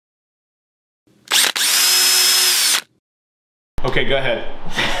Okay, go ahead.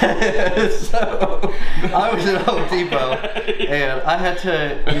 So, I was at Home Depot, and I had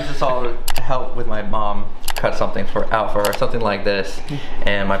to use the saw to help with my mom cut something out for her, something like this.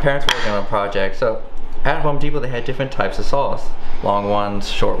 And my parents were working on a project, so at Home Depot they had different types of saws. Long ones,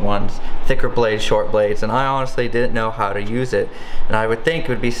 short ones, thicker blades, short blades, and I honestly didn't know how to use it. And I would think it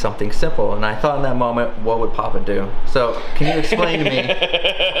would be something simple, and I thought in that moment, what would Papa do? So, can you explain to me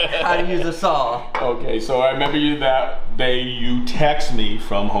how to use a saw? Okay, so I remember that day you text me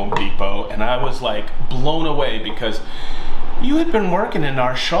from Home Depot, and I was like blown away because you had been working in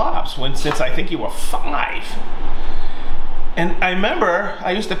our shops since I think you were 5. And I remember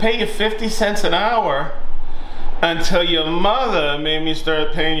I used to pay you 50 cents an hour until your mother made me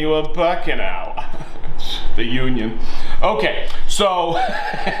start paying you $1 an hour. The union. Okay, so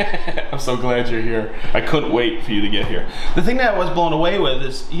I'm so glad you're here. I couldn't wait for you to get here. The thing that I was blown away with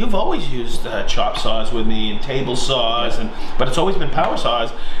is you've always used chop saws with me and table saws, but it's always been power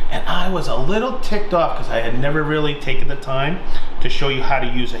saws. And I was a little ticked off because I had never really taken the time to show you how to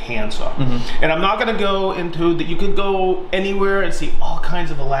use a handsaw. And I'm not going to go into that. You could go anywhere and see all kinds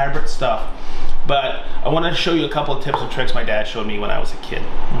of elaborate stuff. But I want to show you a couple of tips and tricks my dad showed me when I was a kid.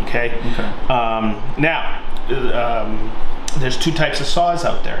 Okay. Now, there's 2 types of saws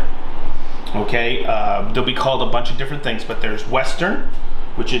out there. Okay. They'll be called a bunch of different things, but there's Western,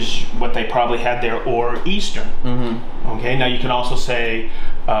 which is what they probably had there, or Eastern. Okay. Now you can also say,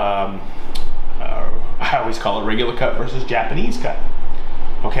 I always call it regular cut versus Japanese cut.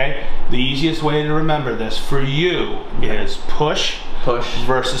 Okay. The easiest way to remember this for you is push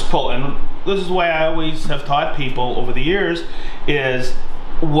versus pull. And this is the way I always have taught people over the years is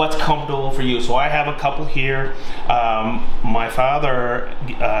what's comfortable for you. So I have a couple here. My father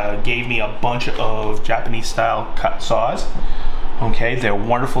gave me a bunch of Japanese style cut saws. Okay, they're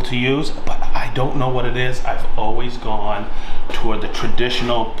wonderful to use, but I don't know what it is. I've always gone toward the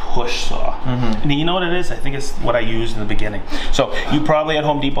traditional push saw. And you know what it is? I think it's what I used in the beginning. So you probably at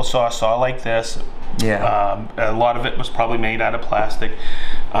Home Depot saw a saw like this. Yeah. A lot of it was probably made out of plastic.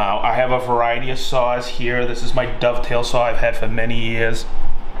 I have a variety of saws here. This is my dovetail saw I've had for many years.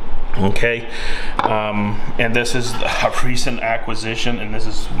 Okay, and this is a recent acquisition, and this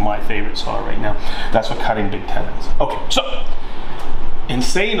is my favorite saw right now. That's for cutting big tendons. Okay, so in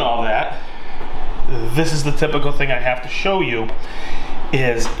saying all that, this is the typical thing I have to show you.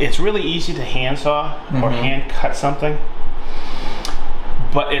 Is it's really easy to handsaw or hand cut something,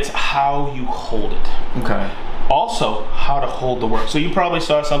 but it's how you hold it. Okay. Also, how to hold the work. So you probably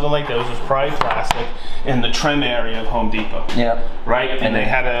saw something like this. It was probably plastic in the trim area of Home Depot. Yeah. Right? And they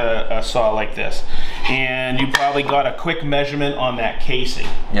had a saw like this. And you probably got a quick measurement on that casing.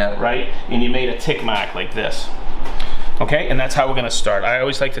 Yeah. Right? And you made a tick mark like this. Okay? And that's how we're going to start. I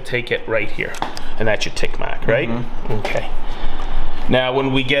always like to take it right here. And that's your tick mark, right? Okay. Now,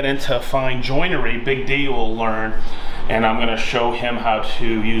 when we get into fine joinery, Big D will learn, and I'm going to show him how to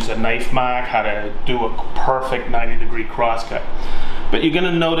use a knife mark, how to do a perfect 90-degree crosscut. But you're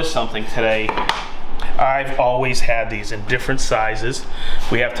going to notice something today. I've always had these in different sizes.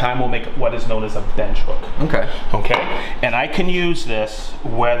 If we have time, we'll make what is known as a bench hook. Okay. Okay. And I can use this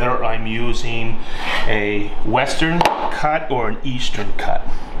whether I'm using a Western cut or an Eastern cut.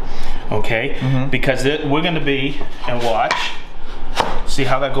 Okay. Because we're going to be, and watch. See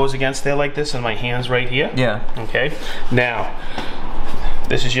how that goes against there like this, and my hand's right here? Yeah. Okay. Now,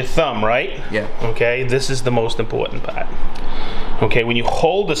 this is your thumb, right? Yeah. Okay, this is the most important part. Okay, when you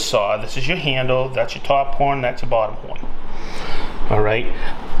hold the saw, this is your handle, that's your top horn, that's your bottom horn. All right?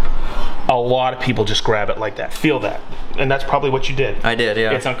 A lot of people just grab it like that. Feel that. And that's probably what you did. I did,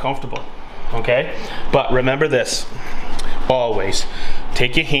 yeah. It's uncomfortable. Okay? But remember this. Always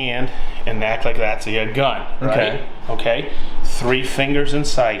take your hand and act like that's your gun, right? Okay. 3 fingers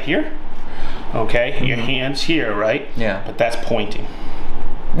inside here. Okay. Your hand's here, right? Yeah. But that's pointing.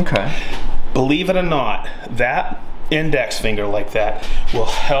 Okay. Believe it or not, that index finger like that will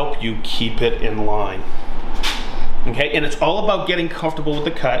help you keep it in line. Okay, and it's all about getting comfortable with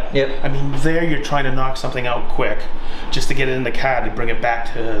the cut. Yep. I mean, there you're trying to knock something out quick just to get it in the cad to bring it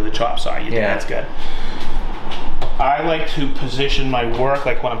back to the chop saw. Yeah, that's good. I like to position my work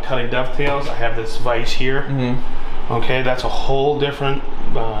like when I'm cutting dovetails. I have this vise here. Okay, that's a whole different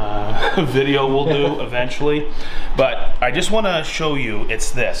video we'll do eventually. But I just want to show you,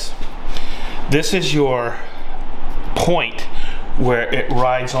 it's this. This is your point where it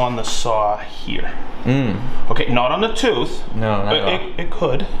rides on the saw here. Okay, not on the tooth. No, not at all. It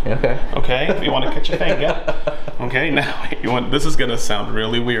could. Okay. Okay, if you want to cut your finger. Okay, now this is gonna sound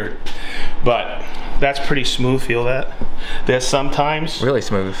really weird, but that's pretty smooth. Feel that? There's sometimes really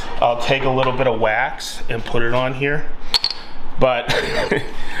smooth. I'll take a little bit of wax and put it on here. But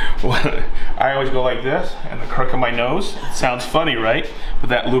I always go like this, and the crook of my nose. It sounds funny, right? But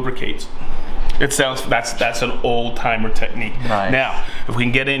that lubricates. It sounds, that's an old timer technique. Nice. Now, if we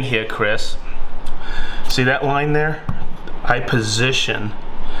can get in here, Chris, see that line there? I position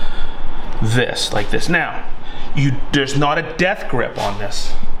this like this. Now, there's not a death grip on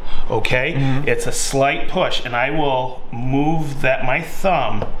this, okay? It's a slight push, and I will move that. My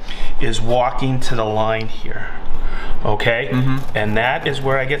thumb is walking to the line here, okay? And that is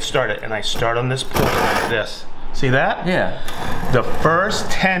where I get started, and I start on this pull like this. See that? Yeah. The first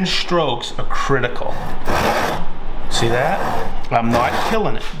 10 strokes are critical. See that? I'm not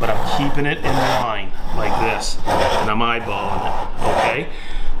killing it, but I'm keeping it in line like this, and I'm eyeballing it, okay?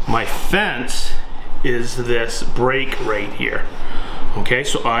 My fence is this break right here, okay?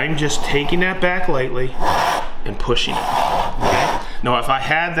 So I'm just taking that back lightly and pushing it, okay? Now, if I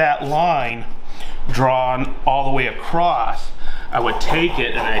had that line drawn all the way across, I would take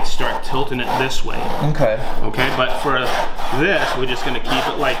it and I'd start tilting it this way. Okay. Okay, but for this, we're just gonna keep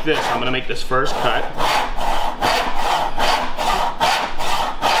it like this. I'm gonna make this first cut.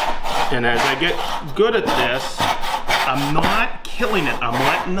 And as I get good at this, I'm not killing it. I'm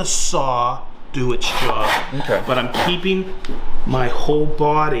letting the saw do its job. Okay. But I'm keeping my whole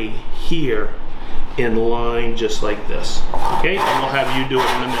body here in line just like this. Okay, and we'll have you do it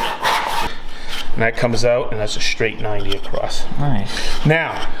in a minute. And that comes out, and that's a straight 90 across. Nice.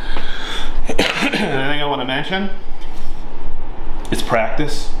 Now, the thing I want to mention, it's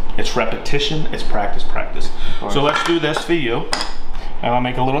practice, it's repetition, it's practice, practice. So let's do this for you. And I'll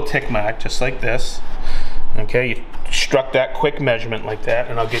make a little tick mark just like this. Okay, you struck that quick measurement like that,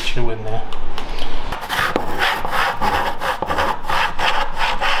 and I'll get you in there.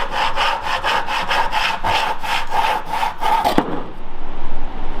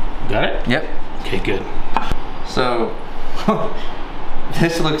 Got it? Yep. Okay, good. So,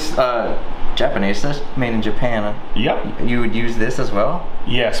 this looks Japanese. That's made in Japan. Yep. You would use this as well?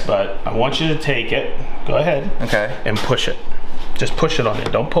 Yes, but I want you to take it, go ahead, Okay. and push it. Just push it on there.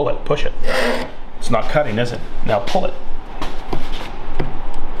 Don't pull it, push it. It's not cutting, is it? Now pull it.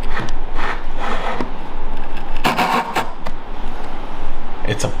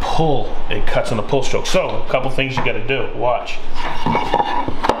 It's a pull. It cuts on the pull stroke. So, a couple things you gotta do. Watch.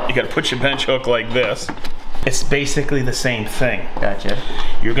 You gotta put your bench hook like this. It's basically the same thing. Gotcha.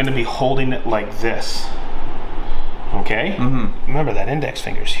 You're gonna be holding it like this. Okay? Remember, that index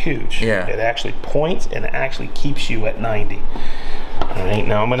finger is huge. Yeah. It actually points and it actually keeps you at 90. All right,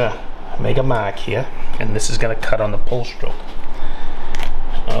 now I'm gonna make a mark here, and this is gonna cut on the pull stroke.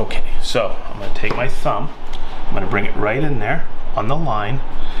 Okay, so I'm gonna take my thumb, I'm gonna bring it right in there on the line,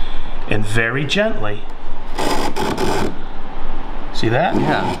 and very gently, see that?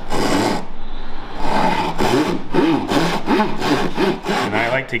 Yeah. And I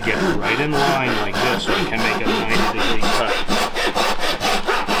like to get right in line like this so I can make a 90-degree cut.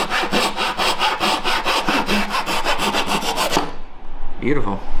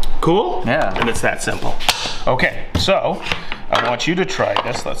 Beautiful. Cool? Yeah. And it's that simple. Okay, so I want you to try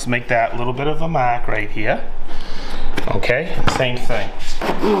this. Let's make that little bit of a mark right here. Okay, same thing.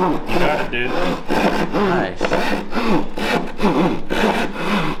 You got it, dude. Nice.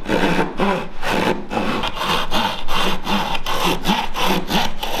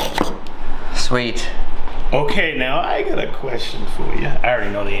 Sweet. Okay, now I got a question for you. I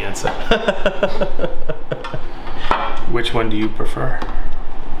already know the answer. Which one do you prefer?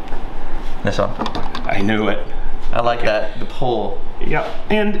 This one. I knew it. I like that, the pull. Yeah,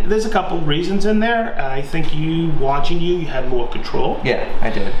 and there's a couple reasons in there. I think you had more control. Yeah, I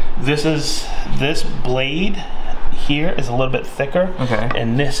did. This blade here is a little bit thicker. Okay.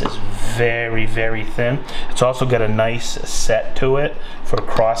 And this is very, very thin. It's also got a nice set to it for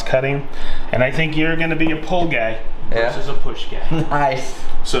cross cutting. And I think you're gonna be a pull guy versus a push guy. Nice.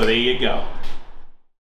 So there you go.